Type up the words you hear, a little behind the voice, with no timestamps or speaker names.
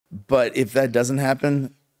But if that doesn't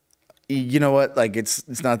happen, you know what? Like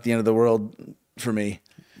it's not the end of the world for me.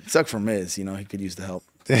 It sucked for Miz, you know, he could use the help.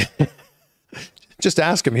 Just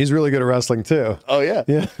ask him. He's really good at wrestling too. Oh yeah,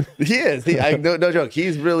 yeah, he is. No joke.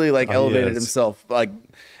 He's really like elevated himself, like,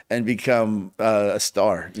 and become a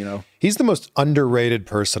star. You know, he's the most underrated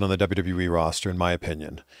person on the WWE roster, in my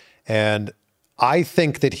opinion. And I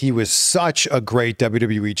think that he was such a great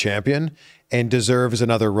WWE champion and deserves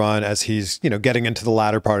another run as he's, you know, getting into the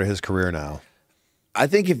latter part of his career now. I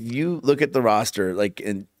think if you look at the roster, like,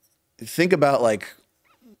 and think about like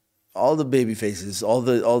all the baby faces, all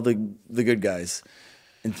the good guys,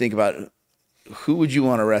 and think about who would you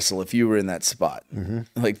want to wrestle if you were in that spot?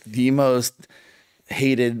 Like the most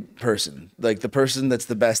hated person, like the person that's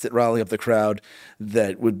the best at riling up the crowd,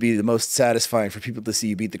 that would be the most satisfying for people to see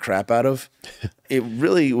you beat the crap out of. It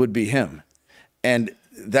really would be him. And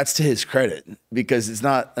that's to his credit, because it's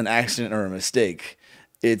not an accident or a mistake.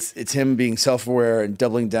 It's him being self-aware and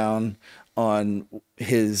doubling down on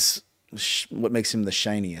his what makes him the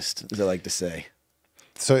shiniest, as I like to say.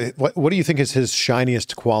 So what do you think is his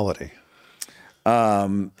shiniest quality?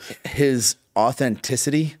 His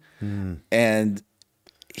authenticity. And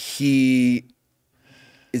he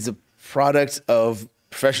is a product of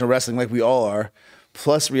professional wrestling, like we all are,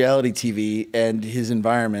 plus reality TV and his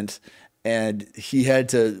environment. And he had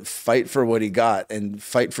to fight for what he got and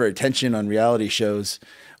fight for attention on reality shows,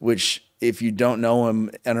 which, if you don't know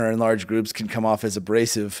him and are in large groups, can come off as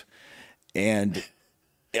abrasive. And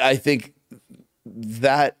I think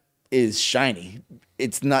that is shiny.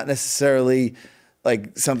 It's not necessarily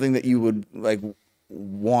like something that you would like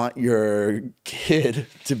want your kid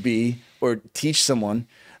to be or teach someone,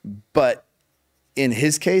 but in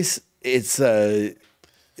his case, it's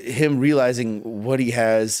him realizing what he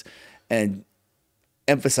has and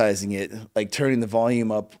emphasizing it, like turning the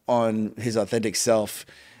volume up on his authentic self,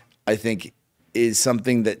 I think is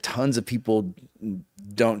something that tons of people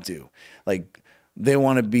don't do. Like they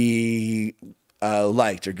want to be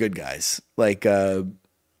liked or good guys. Like I'm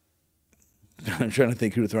trying to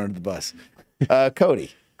think who to throw under the bus.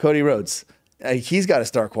 Cody Rhodes. He's got a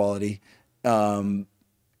star quality.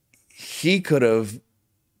 He could have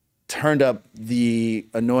turned up the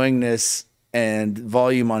annoyingness and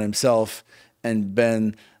volume on himself and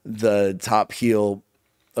been the top heel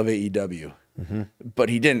of AEW. But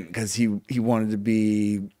he didn't, because he wanted to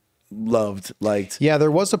be loved, liked. Yeah,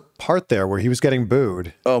 there was a part there where he was getting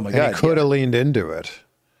booed. Oh my God. He could have leaned into it.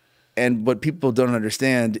 And what people don't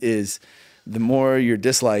understand is the more you're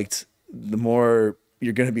disliked, the more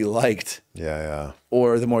you're going to be liked. Yeah.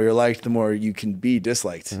 Or the more you're liked, the more you can be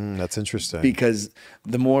disliked. That's interesting. Because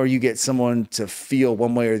the more you get someone to feel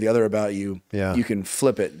one way or the other about you, you can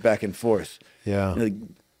flip it back and forth. Yeah. Like,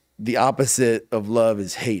 the opposite of love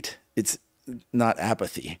is hate. It's not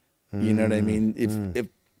apathy. You know what I mean? If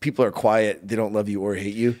people are quiet, they don't love you or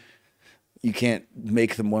hate you. You can't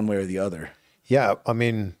make them one way or the other. Yeah, I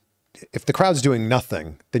mean, if the crowd's doing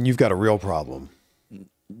nothing, then you've got a real problem.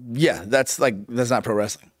 Yeah, that's not pro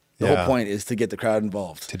wrestling. The whole point is to get the crowd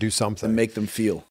involved, to do something, and make them feel.